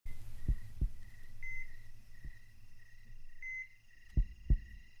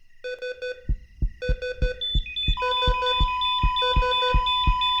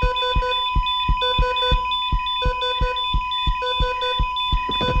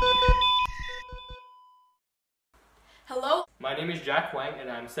name is Jack Wang and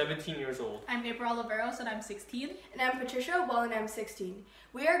I'm 17 years old. I'm April Oliveros and I'm 16. And I'm Patricia Well and I'm 16.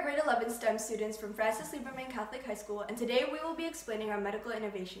 We are grade 11 STEM students from Francis Libermann Catholic High School, and today we will be explaining our medical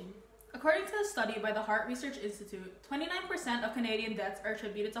innovation. According to a study by the Heart Research Institute, 29% of Canadian deaths are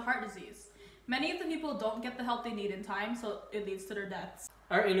attributed to heart disease. Many of the people don't get the help they need in time, so it leads to their deaths.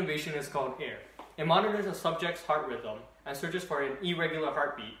 Our innovation is called AIR. It monitors a subject's heart rhythm and searches for an irregular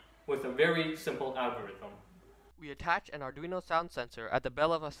heartbeat with a very simple algorithm. We attach an Arduino sound sensor at the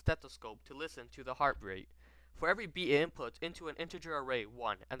bell of a stethoscope to listen to the heart rate. For every beat it inputs into an integer array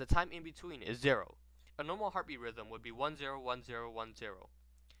 1, and the time in between is 0. A normal heartbeat rhythm would be 101010.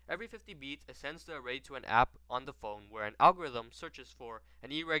 Every 50 beats, it sends the array to an app on the phone where an algorithm searches for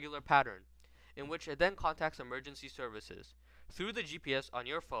an irregular pattern, in which it then contacts emergency services. Through the GPS on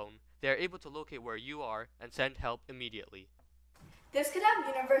your phone, they are able to locate where you are and send help immediately. This could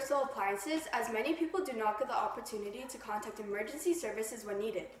have universal appliances, as many people do not get the opportunity to contact emergency services when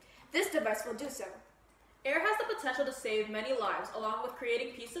needed. This device will do so. AIR has the potential to save many lives, along with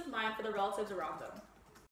creating peace of mind for the relatives around them.